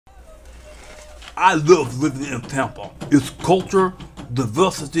I love living in Tampa. It's culture,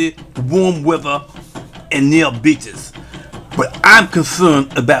 diversity, warm weather, and near beaches. But I'm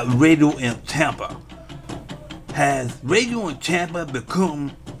concerned about radio in Tampa. Has radio in Tampa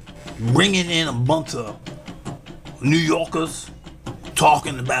become bringing in a bunch of New Yorkers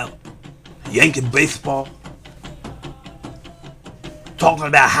talking about Yankee baseball, talking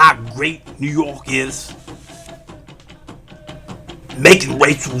about how great New York is, making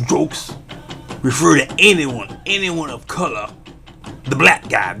racial jokes, refer to anyone of color, the black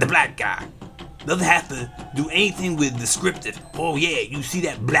guy. Doesn't have to do anything with descriptive. Oh yeah, you see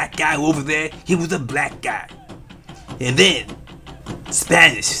that black guy over there? He was a black guy. And then,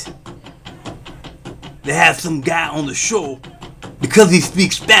 Spanish. They have some guy on the show, because he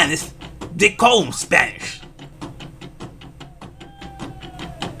speaks Spanish, they call him Spanish.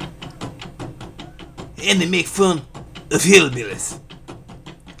 And they make fun of hillbillies.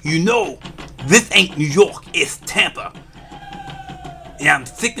 You know, this ain't New York, it's Tampa. And I'm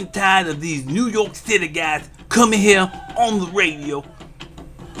sick and tired of these New York City guys coming here on the radio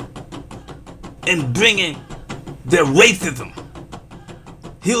and bringing their racism,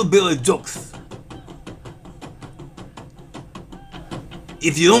 hillbilly jokes.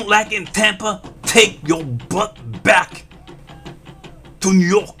 If you don't like it in Tampa, take your butt back to New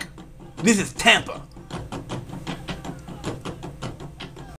York. This is Tampa.